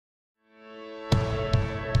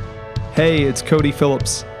Hey, it's Cody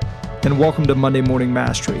Phillips, and welcome to Monday Morning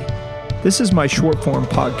Mastery. This is my short form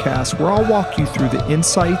podcast where I'll walk you through the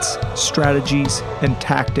insights, strategies, and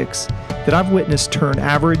tactics that I've witnessed turn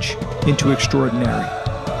average into extraordinary.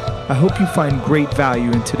 I hope you find great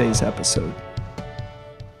value in today's episode.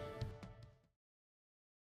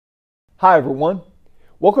 Hi, everyone.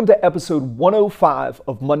 Welcome to episode 105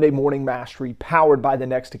 of Monday Morning Mastery, powered by the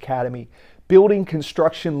Next Academy, building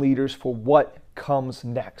construction leaders for what comes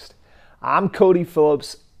next. I'm Cody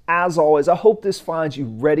Phillips. As always, I hope this finds you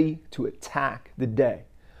ready to attack the day.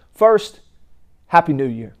 First, Happy New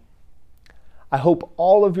Year. I hope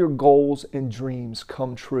all of your goals and dreams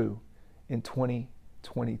come true in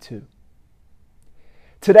 2022.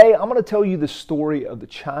 Today, I'm going to tell you the story of the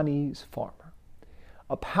Chinese farmer,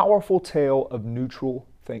 a powerful tale of neutral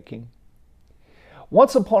thinking.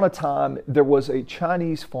 Once upon a time, there was a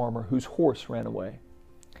Chinese farmer whose horse ran away.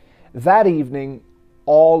 That evening,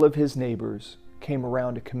 all of his neighbors came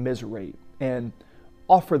around to commiserate and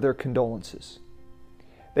offer their condolences.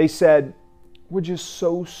 They said, "We're just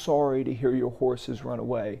so sorry to hear your horse has run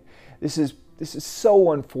away. This is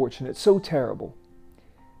so unfortunate, so terrible."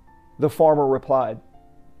 The farmer replied,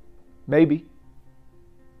 "Maybe."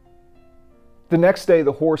 The next day,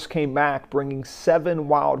 the horse came back, bringing 7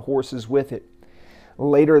 wild horses with it.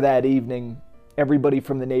 Later that evening, everybody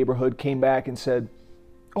from the neighborhood came back and said,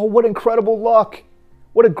 "Oh, what incredible luck!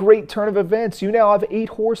 What a great turn of events. You now have 8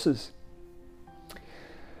 horses."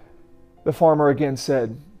 The farmer again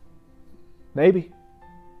said, "Maybe."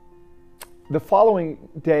 The following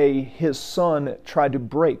day, his son tried to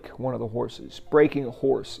break one of the horses. Breaking a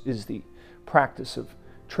horse is the practice of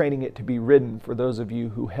training it to be ridden, for those of you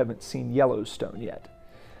who haven't seen Yellowstone yet.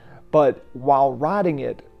 But while riding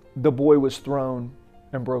it, the boy was thrown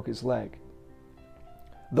and broke his leg.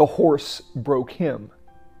 The horse broke him,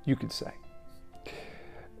 you could say.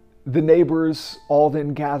 The neighbors all then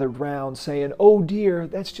gathered round saying, "Oh dear,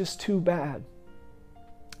 that's just too bad."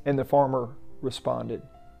 And the farmer responded,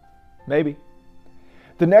 "Maybe."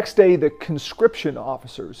 The next day, the conscription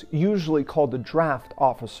officers, usually called the draft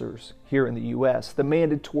officers here in the U.S., the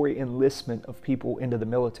mandatory enlistment of people into the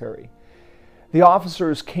military, the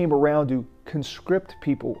officers came around to conscript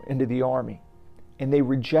people into the army, and they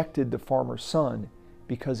rejected the farmer's son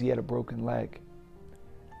because he had a broken leg.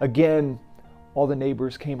 Again, all the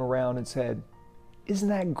neighbors came around and said, "Isn't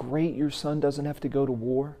that great your son doesn't have to go to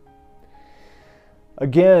war?"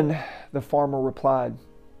 Again, the farmer replied,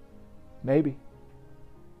 "Maybe."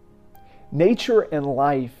 Nature and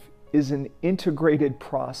life is an integrated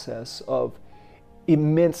process of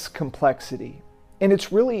immense complexity, and it's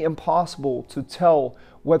really impossible to tell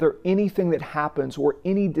whether anything that happens or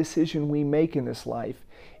any decision we make in this life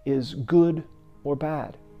is good or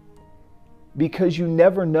bad, because you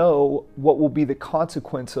never know what will be the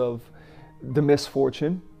consequence of the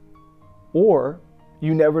misfortune, or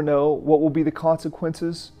you never know what will be the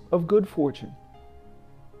consequences of good fortune.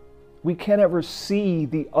 We can't ever see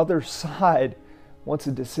the other side once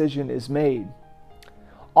a decision is made.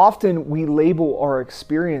 Often we label our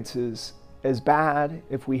experiences as bad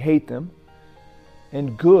if we hate them,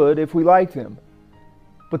 and good if we like them.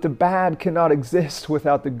 But the bad cannot exist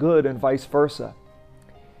without the good, and vice versa.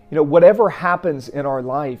 Whatever happens in our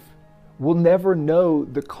life, we'll never know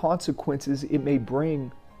the consequences it may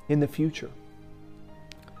bring in the future.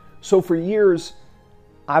 So for years,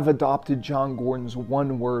 I've adopted John Gordon's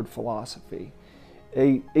one-word philosophy,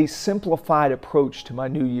 a simplified approach to my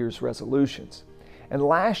New Year's resolutions. And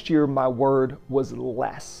last year, my word was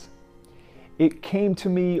less. It came to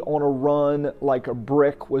me on a run like a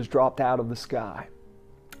brick was dropped out of the sky.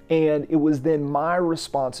 And it was then my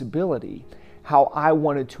responsibility how I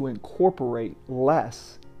wanted to incorporate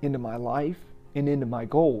less into my life and into my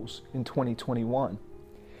goals in 2021.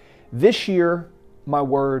 This year, my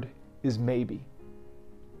word is maybe.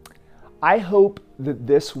 I hope that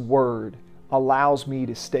this word allows me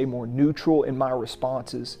to stay more neutral in my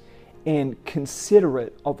responses and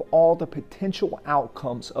considerate of all the potential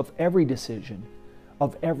outcomes of every decision,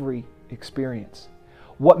 of every experience.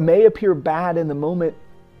 What may appear bad in the moment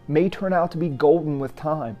may turn out to be golden with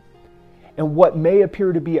time. And what may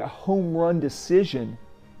appear to be a home run decision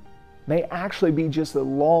may actually be just a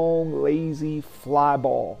long, lazy fly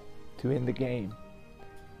ball to end the game.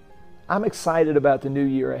 I'm excited about the new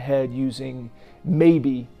year ahead using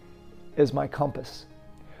maybe as my compass.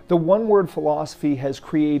 The one-word philosophy has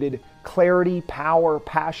created clarity, power,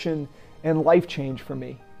 passion, and life change for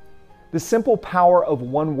me. The simple power of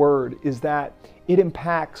one word is that it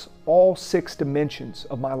impacts all 6 dimensions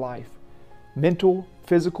of my life: mental,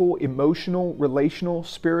 physical, emotional, relational,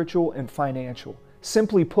 spiritual, and financial.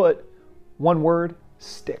 Simply put, one word: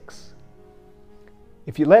 sticks.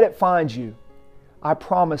 If you let it find you, I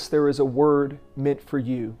promise there is a word meant for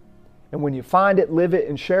you. And when you find it, live it,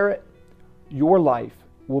 and share it, your life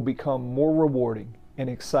will become more rewarding and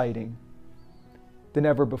exciting than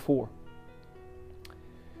ever before.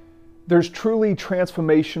 There's truly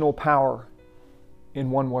transformational power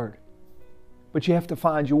in one word, but you have to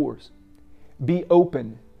find yours. Be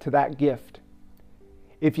open to that gift.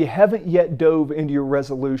 If you haven't yet dove into your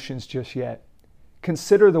resolutions just yet,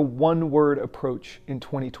 consider the one-word approach in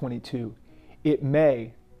 2022. It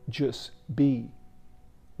may just be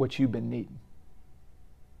what you've been needing.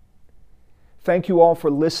 Thank you all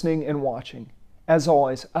for listening and watching. As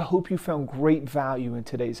always, I hope you found great value in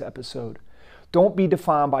today's episode. Don't be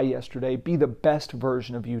defined by yesterday. Be the best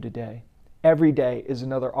version of you today. Every day is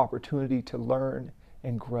another opportunity to learn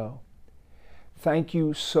and grow. Thank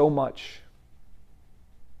you so much.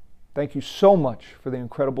 Thank you so much for the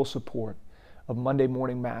incredible support of Monday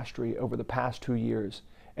Morning Mastery over the past 2 years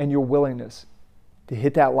and your willingness to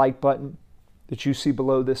hit that like button that you see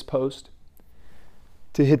below this post,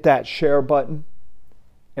 to hit that share button,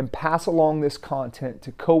 and pass along this content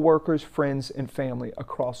to coworkers, friends, and family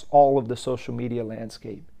across all of the social media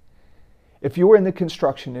landscape. If you are in the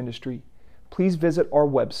construction industry, please visit our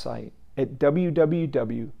website at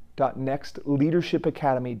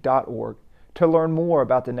www.nextleadershipacademy.org to learn more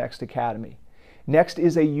about the Next Academy. Next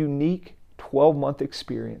is a unique 12-month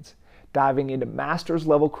experience diving into master's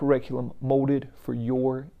level curriculum molded for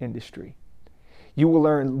your industry. You will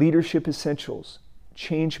learn leadership essentials,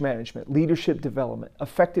 change management, leadership development,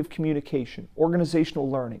 effective communication, organizational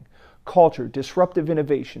learning, culture, disruptive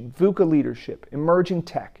innovation, VUCA leadership, emerging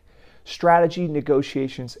tech, strategy,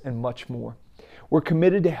 negotiations, and much more. We're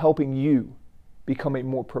committed to helping you become a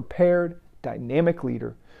more prepared, dynamic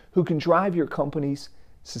leader who can drive your company's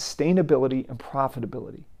sustainability and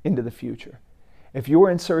profitability into the future. If you're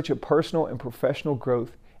in search of personal and professional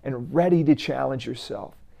growth and ready to challenge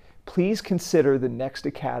yourself, please consider the Next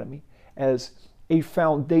Academy as a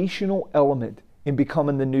foundational element in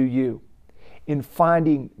becoming the new you, in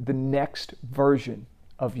finding the next version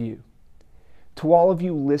of you. To all of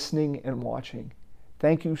you listening and watching,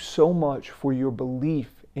 thank you so much for your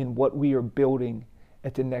belief in what we are building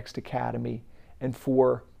at the Next Academy and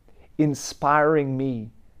for inspiring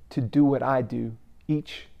me to do what I do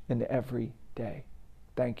each and every day.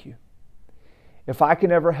 Thank you. If I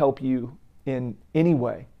can ever help you in any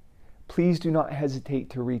way, please do not hesitate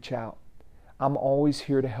to reach out. I'm always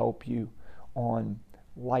here to help you on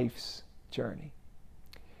life's journey.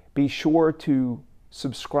 Be sure to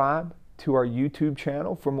subscribe to our YouTube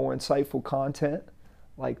channel for more insightful content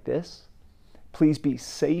like this. Please be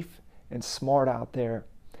safe and smart out there.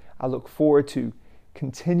 I look forward to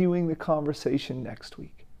continuing the conversation next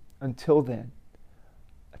week. Until then,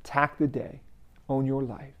 attack the day, own your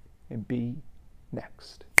life, and be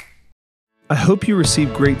next. I hope you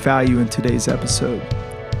received great value in today's episode.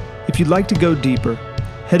 If you'd like to go deeper,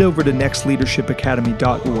 head over to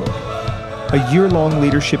nextleadershipacademy.org, a year-long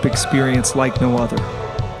leadership experience like no other,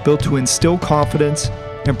 built to instill confidence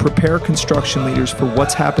and prepare construction leaders for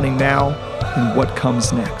what's happening now and what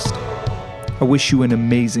comes next. I wish you an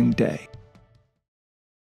amazing day.